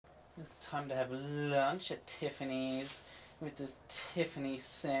It's time to have lunch at Tiffany's with this Tiffany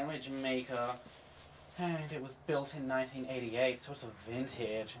sandwich maker. And it was built in 1988, so it's a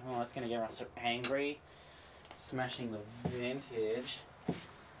vintage. Oh, that's going to get everyone so angry. Smashing the vintage.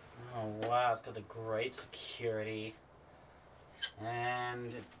 Oh wow, it's got the great security. And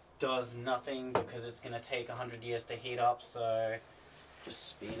it does nothing because it's going to take 100 years to heat up, so just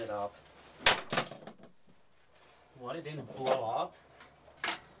speed it up. What, it didn't blow up?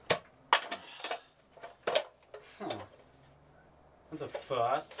 Huh. That's a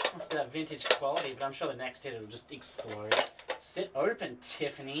first. Must be that vintage quality, but I'm sure the next hit it'll just explode. Sit open,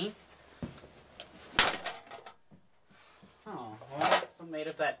 Tiffany. Oh, well, it's made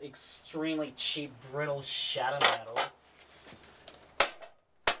of that extremely cheap, brittle shatter metal.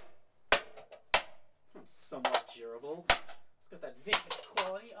 Somewhat durable. It's got that vintage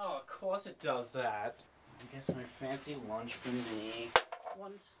quality. Oh, of course it does that. I guess no fancy lunch from me.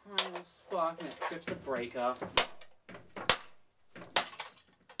 One tiny spark and it trips the breaker.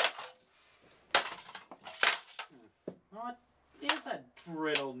 What is that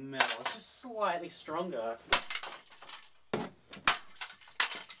brittle metal? It's just slightly stronger.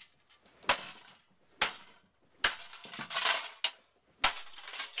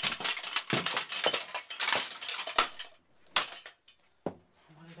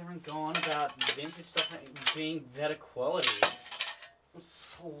 What is everyone going about vintage stuff being better quality? It's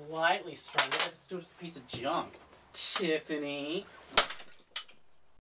slightly stronger, but it's still just a piece of junk. Tiffany.